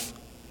life.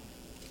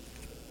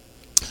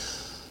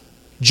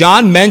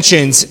 John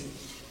mentions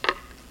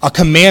a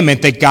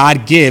commandment that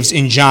God gives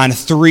in John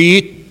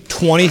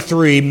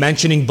 3:23,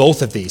 mentioning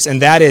both of these.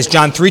 And that is,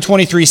 John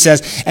 3:23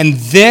 says, and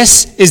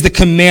this is the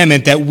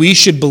commandment, that we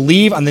should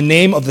believe on the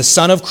name of the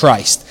Son of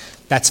Christ.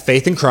 That's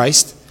faith in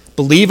Christ.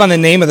 Believe on the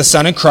name of the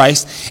Son of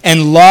Christ,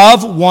 and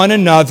love one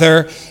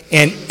another,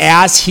 and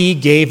as he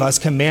gave us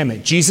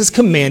commandment. Jesus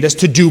commanded us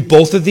to do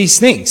both of these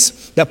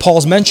things that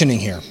Paul's mentioning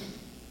here.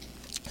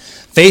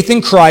 Faith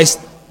in Christ,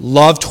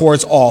 love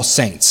towards all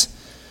saints.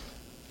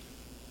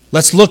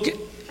 Let's continue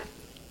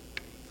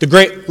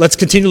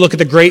to look at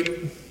the great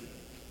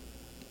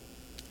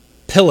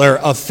pillar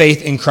of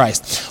faith in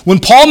Christ. When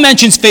Paul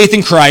mentions faith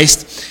in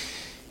Christ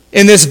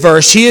in this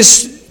verse, he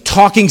is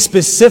talking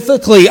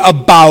specifically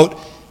about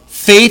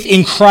faith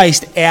in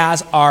Christ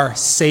as our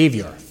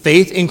Savior.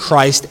 Faith in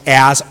Christ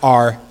as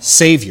our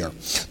Savior.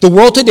 The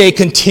world today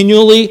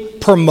continually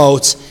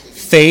promotes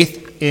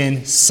faith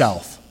in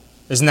self.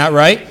 Isn't that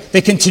right?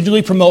 They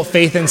continually promote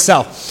faith in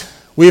self.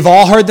 We've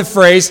all heard the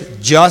phrase,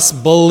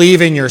 just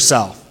believe in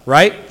yourself,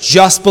 right?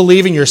 Just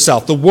believe in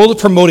yourself. The world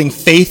is promoting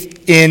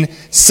faith in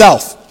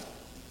self.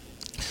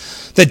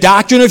 The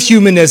doctrine of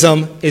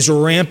humanism is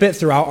rampant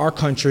throughout our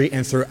country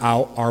and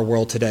throughout our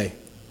world today.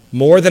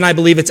 More than I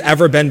believe it's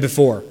ever been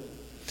before.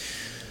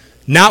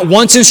 Not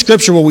once in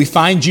Scripture will we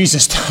find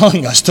Jesus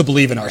telling us to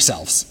believe in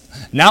ourselves.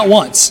 Not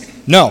once.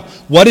 No.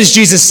 What does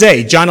Jesus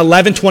say? John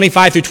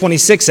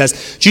 11:25-26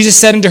 says, Jesus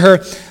said unto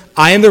her,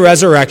 I am the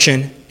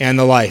resurrection and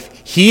the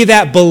life. He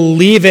that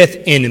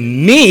believeth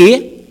in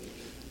me,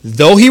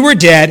 though he were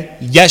dead,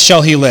 yet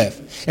shall he live.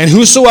 And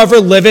whosoever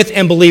liveth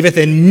and believeth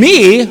in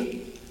me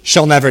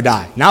shall never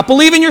die. Not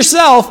believe in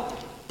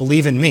yourself,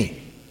 believe in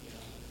me.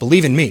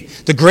 Believe in me.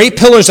 The great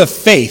pillars of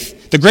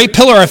faith, the great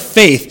pillar of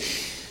faith,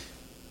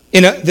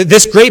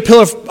 this great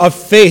pillar of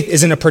faith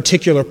is in a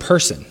particular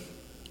person.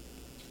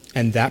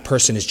 And that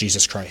person is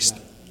Jesus Christ.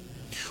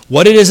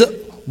 What is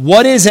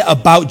what is it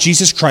about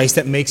Jesus Christ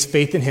that makes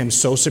faith in him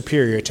so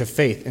superior to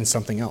faith in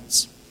something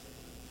else?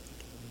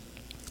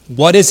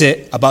 What is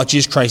it about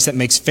Jesus Christ that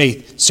makes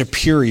faith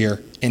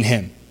superior in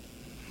him?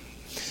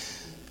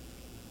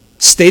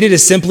 Stated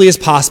as simply as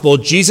possible,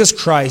 Jesus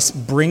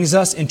Christ brings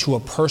us into a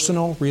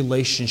personal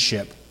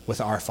relationship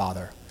with our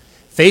Father.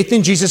 Faith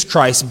in Jesus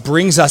Christ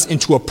brings us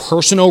into a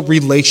personal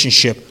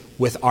relationship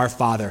with our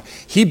Father.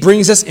 He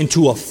brings us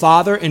into a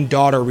father and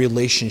daughter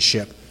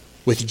relationship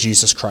with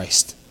Jesus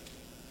Christ.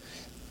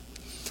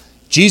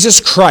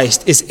 Jesus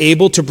Christ is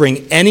able to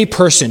bring any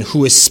person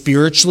who is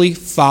spiritually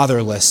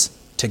fatherless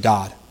to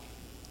God.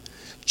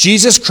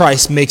 Jesus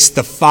Christ makes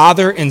the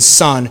Father and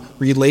Son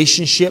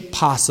relationship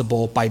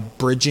possible by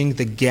bridging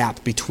the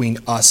gap between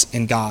us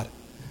and God.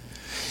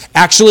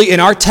 Actually, in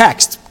our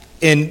text,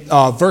 in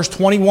verse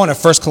 21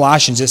 of 1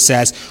 Colossians, it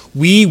says,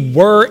 we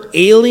were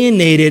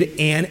alienated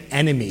and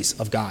enemies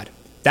of God.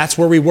 That's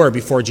where we were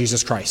before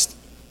Jesus Christ.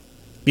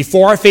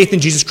 Before our faith in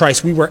Jesus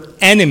Christ, we were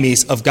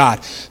enemies of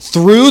God.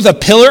 Through the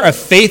pillar of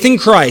faith in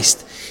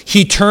Christ,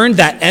 he turned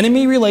that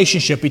enemy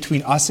relationship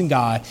between us and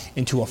God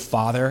into a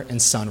father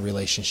and son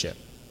relationship.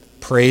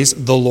 Praise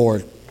the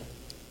Lord.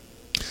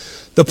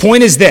 The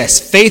point is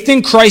this: faith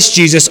in Christ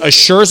Jesus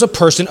assures a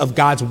person of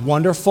God's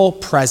wonderful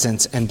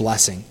presence and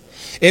blessing.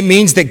 It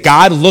means that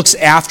God looks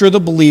after the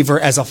believer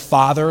as a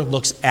father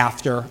looks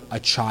after a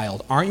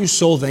child. Aren't you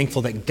so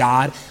thankful that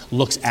God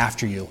looks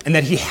after you and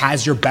that he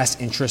has your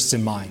best interests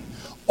in mind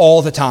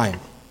all the time?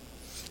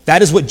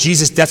 That's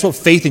what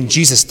faith in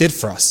Jesus did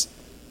for us.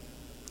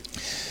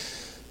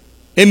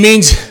 It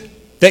means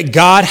that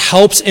God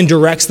helps and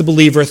directs the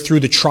believer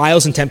through the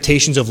trials and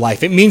temptations of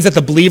life. It means that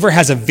the believer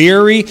has the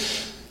very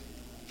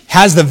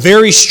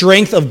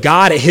strength of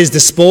God at his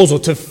disposal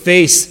to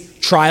face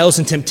trials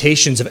and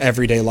temptations of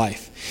everyday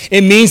life.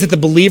 It means that the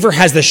believer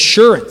has the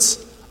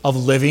assurance of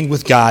living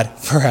with God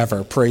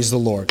forever. Praise the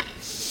Lord.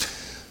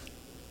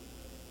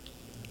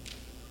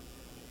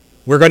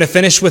 We're going to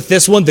finish with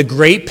this one, the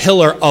great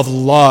pillar of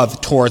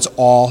love towards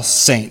all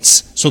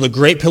saints. So the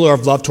great pillar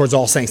of love towards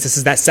all saints. This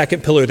is that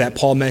second pillar that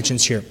Paul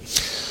mentions here.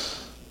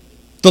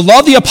 The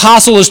love the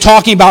apostle is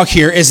talking about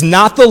here is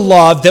not the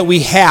love that we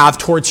have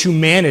towards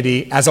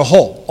humanity as a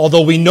whole,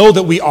 although we know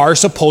that we are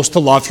supposed to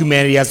love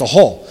humanity as a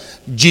whole.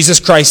 Jesus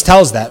Christ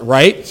tells that,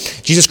 right?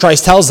 Jesus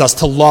Christ tells us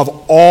to love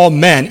all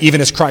men, even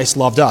as Christ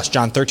loved us.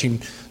 John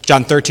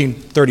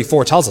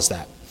 13:34 tells us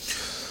that.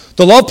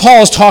 The love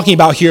Paul is talking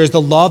about here is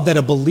the love that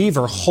a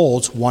believer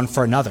holds one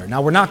for another.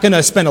 Now, we're not going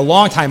to spend a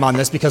long time on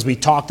this because we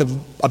talked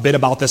a bit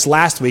about this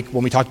last week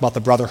when we talked about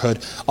the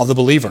brotherhood of the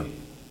believer.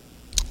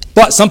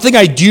 But something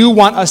I do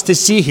want us to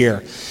see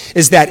here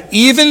is that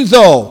even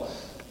though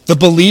the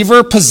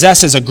believer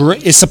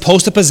is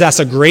supposed to possess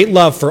a great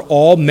love for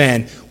all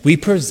men, we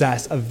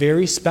possess a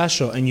very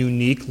special and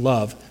unique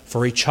love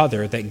for each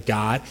other that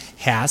God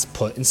has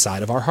put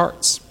inside of our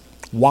hearts.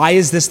 Why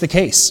is this the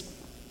case?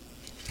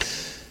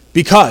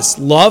 Because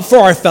love for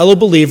our fellow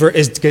believer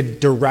is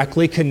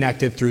directly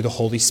connected through the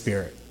Holy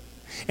Spirit.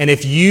 And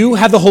if you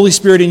have the Holy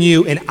Spirit in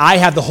you and I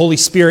have the Holy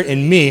Spirit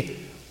in me,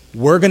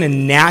 we're going to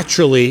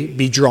naturally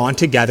be drawn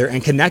together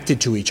and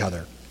connected to each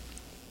other.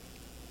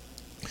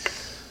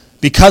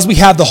 Because we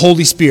have the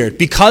Holy Spirit,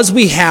 because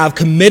we have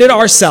committed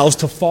ourselves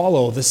to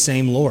follow the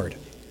same Lord,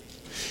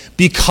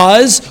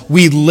 because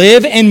we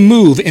live and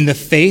move in the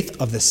faith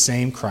of the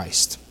same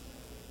Christ.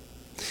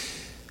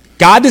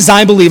 God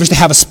designed believers to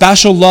have a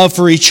special love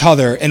for each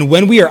other, and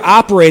when we are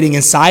operating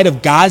inside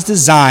of God's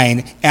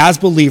design as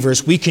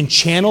believers, we can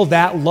channel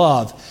that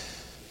love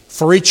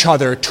for each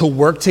other to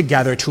work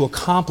together to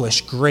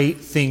accomplish great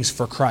things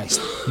for Christ.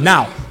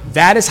 Now,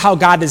 that is how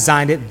God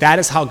designed it. That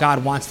is how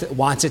God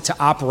wants it to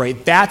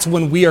operate. That's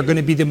when we are going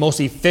to be the most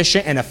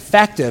efficient and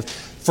effective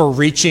for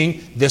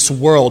reaching this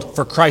world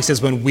for Christ,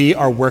 is when we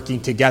are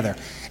working together.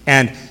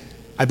 And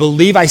I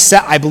believe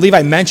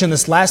I mentioned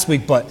this last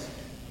week, but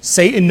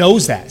Satan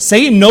knows that.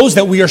 Satan knows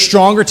that we are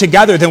stronger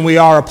together than we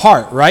are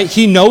apart, right?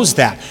 He knows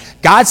that.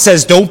 God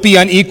says don't be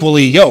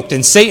unequally yoked.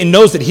 And Satan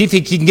knows that he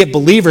can get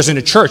believers in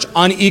a church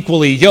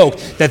unequally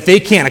yoked, that they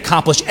can't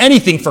accomplish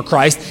anything for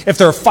Christ if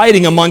they're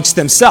fighting amongst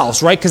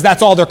themselves, right? Because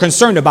that's all they're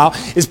concerned about,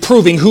 is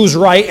proving who's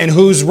right and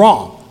who's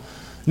wrong.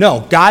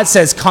 No, God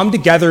says come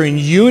together in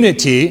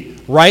unity,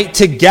 right?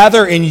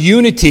 Together in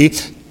unity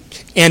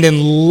and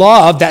in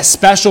love, that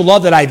special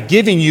love that I've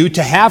given you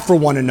to have for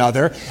one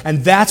another, and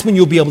that's when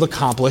you'll be able to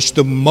accomplish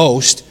the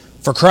most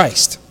for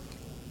Christ.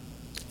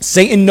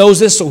 Satan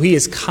knows this, so he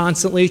is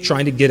constantly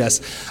trying to get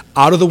us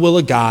out of the will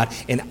of God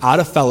and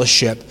out of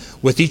fellowship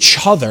with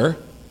each other,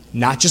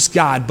 not just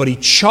God, but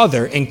each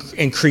other,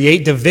 and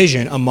create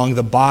division among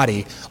the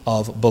body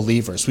of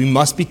believers. We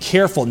must be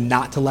careful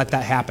not to let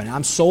that happen.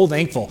 I'm so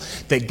thankful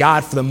that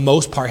God, for the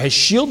most part, has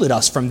shielded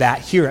us from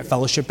that here at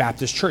Fellowship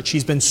Baptist Church.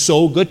 He's been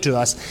so good to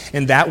us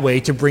in that way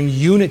to bring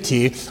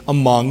unity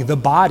among the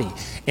body.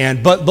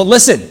 But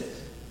listen,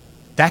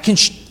 that can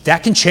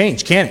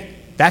change, can't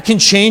it? That can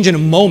change in a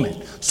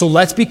moment. So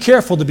let's be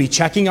careful to be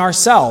checking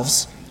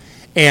ourselves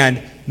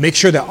and make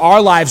sure that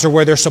our lives are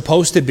where they're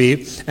supposed to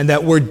be and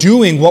that we're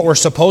doing what we're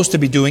supposed to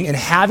be doing and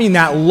having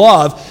that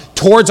love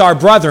towards our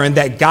brethren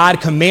that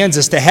God commands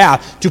us to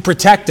have to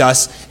protect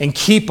us and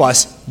keep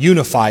us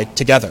unified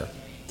together.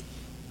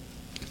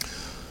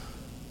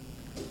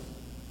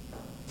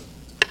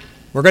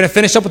 We're going to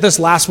finish up with this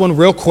last one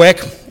real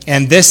quick,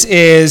 and this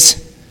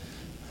is,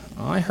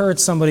 I heard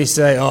somebody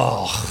say,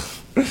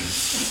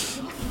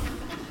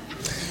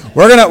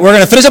 We're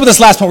gonna finish up with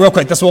this last one real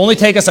quick. This will only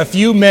take us a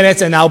few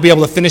minutes, and I'll be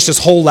able to finish this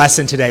whole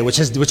lesson today,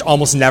 which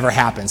almost never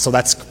happens. So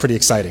that's pretty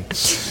exciting.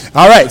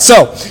 All right.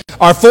 So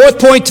our fourth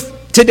point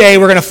today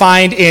we're going to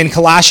find in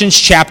Colossians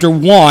chapter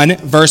 1,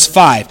 verse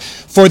 5.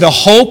 For the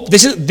hope,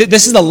 this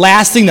is the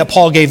last thing that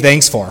Paul gave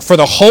thanks for. For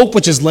the hope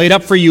which is laid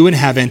up for you in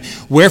heaven,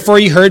 wherefore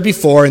you heard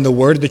before in the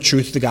word of the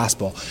truth of the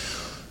gospel.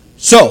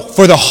 So,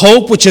 for the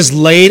hope which is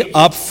laid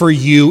up for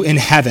you in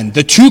heaven.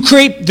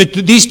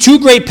 These two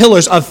great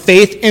pillars of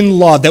faith and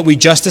love that we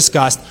just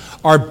discussed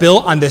are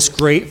built on this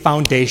great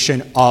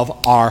foundation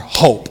of our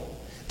hope.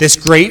 This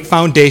great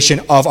foundation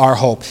of our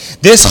hope.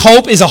 This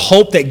hope is a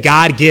hope that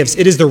God gives.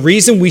 It is the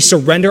reason we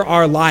surrender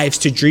our lives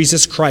to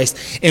Jesus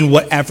Christ in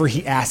whatever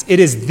he asks. It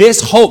is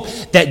this hope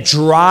that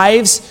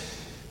drives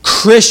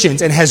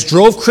Christians and has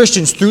drove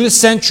Christians through the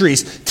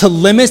centuries to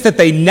limits that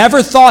they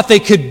never thought they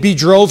could be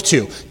drove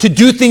to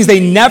do things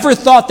they never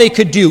thought they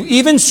could do,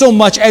 even so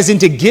much as in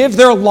to give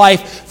their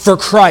life for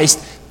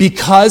Christ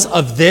because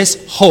of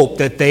this hope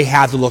that they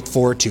have to look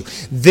forward to.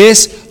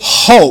 This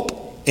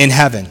hope in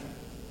heaven.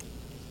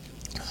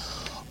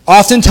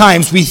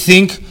 Oftentimes we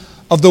think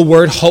of the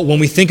word hope. When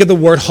we think of the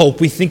word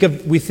hope, we think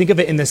of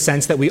it in the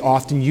sense that we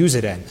often use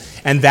it in.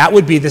 And that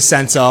would be the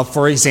sense of,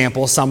 for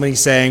example, somebody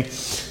saying,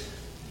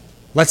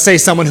 let's say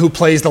someone who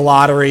plays the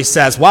lottery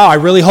says, wow, I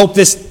really hope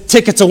this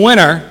ticket's a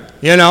winner.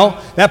 You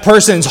know, that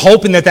person's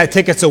hoping that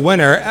ticket's a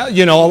winner.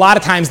 You know, a lot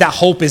of times that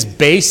hope is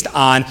based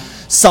on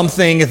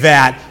something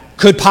that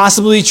could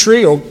possibly be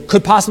true or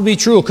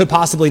could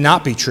possibly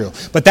not be true.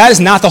 But that is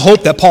not the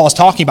hope that Paul is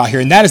talking about here.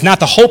 And that is not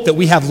the hope that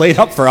we have laid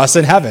up for us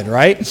in heaven,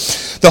 right?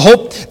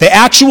 The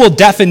actual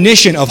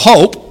definition of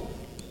hope,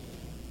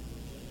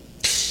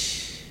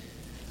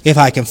 if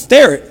I can,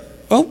 there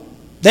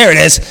it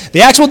is.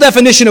 The actual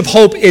definition of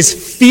hope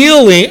is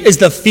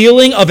the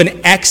feeling of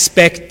an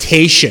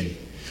expectation.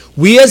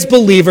 We as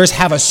believers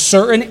have a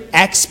certain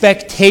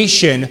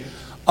expectation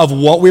of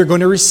what we're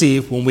going to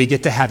receive when we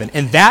get to heaven.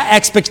 And that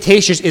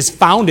expectation is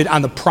founded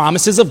on the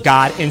promises of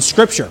God in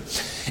Scripture.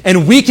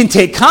 And we can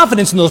take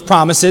confidence in those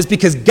promises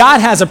because God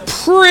has a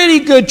pretty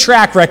good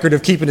track record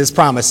of keeping his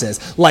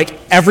promises, like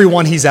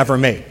everyone he's ever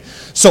made.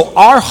 So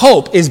our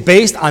hope is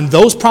based on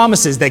those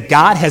promises that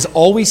God has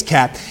always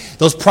kept,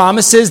 those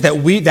promises that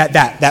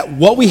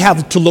what we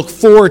have to look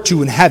forward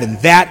to in heaven.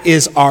 That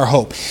is our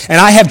hope.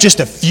 And I just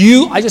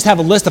have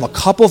a list of a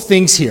couple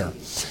things here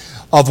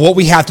of what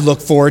we have to look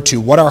forward to,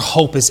 what our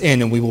hope is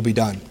in, and we will be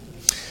done.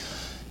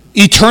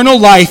 Eternal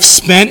life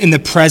spent in the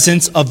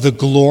presence of the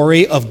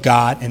glory of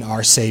God and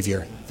our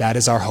Savior. That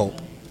is our hope.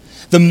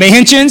 The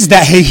mansions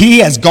that he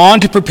has gone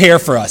to prepare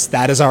for us.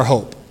 That is our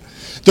hope.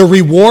 The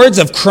rewards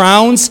of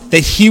crowns that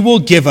he will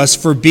give us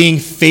for being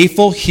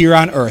faithful here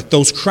on earth.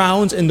 Those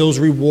crowns and those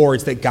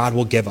rewards that God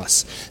will give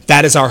us.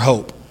 That is our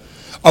hope.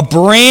 A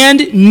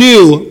brand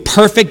new,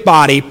 perfect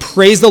body,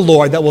 praise the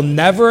Lord, that will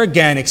never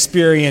again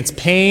experience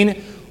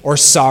pain or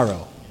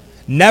sorrow.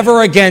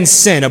 Never again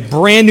sin. A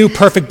brand new,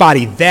 perfect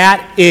body.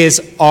 That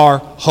is our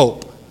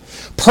hope.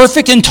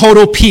 Perfect and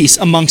total peace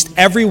amongst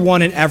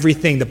everyone and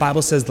everything. The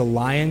Bible says the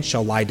lion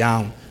shall lie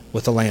down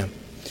with the lamb.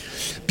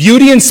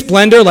 Beauty and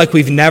splendor like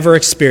we've never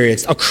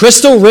experienced. A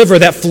crystal river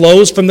that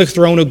flows from the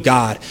throne of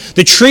God.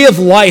 The tree of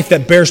life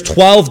that bears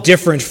 12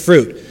 different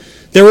fruit.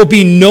 There will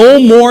be no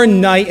more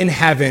night in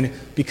heaven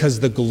because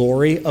the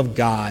glory of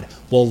God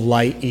will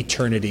light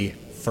eternity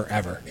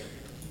forever.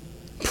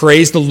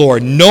 Praise the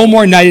Lord. No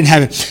more night in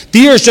heaven.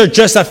 These are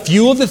just a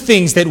few of the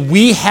things that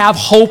we have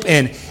hope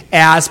in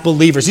as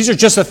believers. These are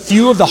just a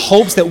few of the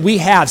hopes that we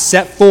have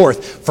set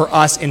forth for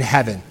us in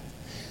heaven.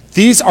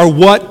 These are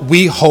what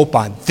we hope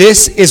on.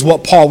 This is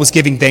what Paul was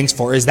giving thanks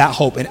for, is that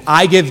hope. And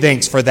I give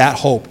thanks for that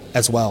hope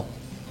as well.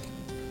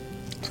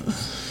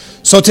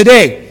 So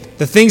today,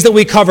 the things that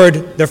we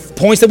covered, the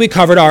points that we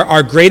covered are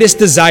our greatest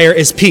desire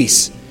is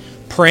peace,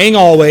 praying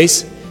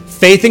always,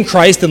 faith in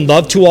Christ and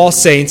love to all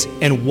saints,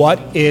 and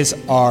what is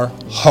our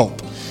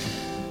hope.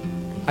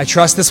 I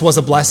trust this was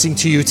a blessing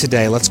to you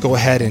today. Let's go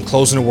ahead and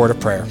close in a word of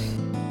prayer.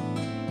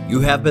 You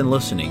have been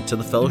listening to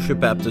the Fellowship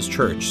Baptist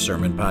Church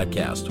Sermon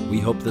Podcast. We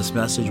hope this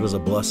message was a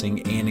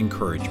blessing and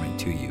encouragement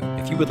to you.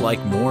 If you would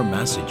like more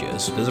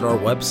messages, visit our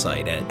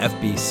website at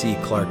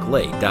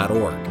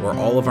fbcclarklake.org, where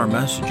all of our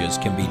messages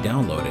can be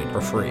downloaded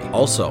for free.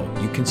 Also,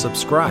 you can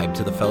subscribe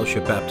to the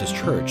Fellowship Baptist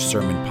Church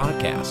Sermon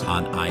Podcast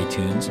on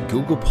iTunes,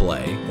 Google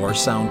Play, or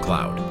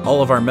SoundCloud.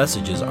 All of our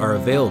messages are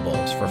available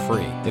for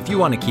free. If you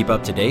want to keep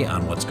up to date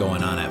on what's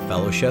going on at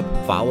Fellowship,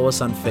 follow us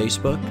on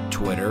Facebook,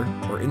 Twitter,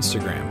 or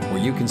Instagram,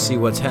 where you can see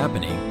what's happening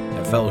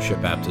at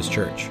Fellowship Baptist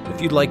Church.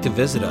 If you'd like to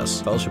visit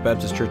us, Fellowship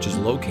Baptist Church is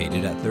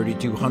located at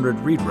 3200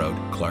 Reed Road,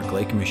 Clark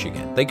Lake,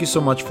 Michigan. Thank you so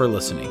much for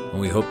listening, and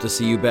we hope to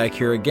see you back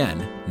here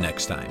again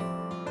next time.